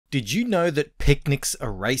Did you know that picnics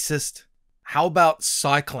are racist? How about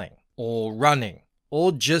cycling, or running,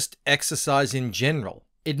 or just exercise in general?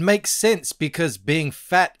 It makes sense because being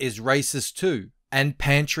fat is racist too. And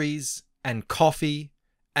pantries, and coffee,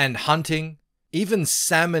 and hunting. Even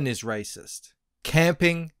salmon is racist.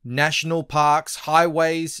 Camping, national parks,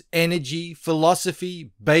 highways, energy,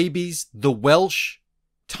 philosophy, babies, the Welsh.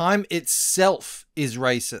 Time itself is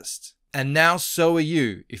racist. And now so are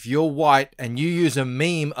you if you're white and you use a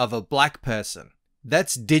meme of a black person.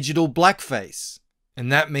 That's digital blackface.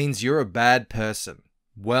 And that means you're a bad person.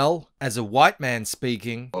 Well, as a white man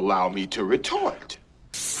speaking, allow me to retort.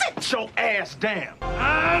 Sit your ass down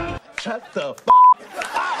and shut the f***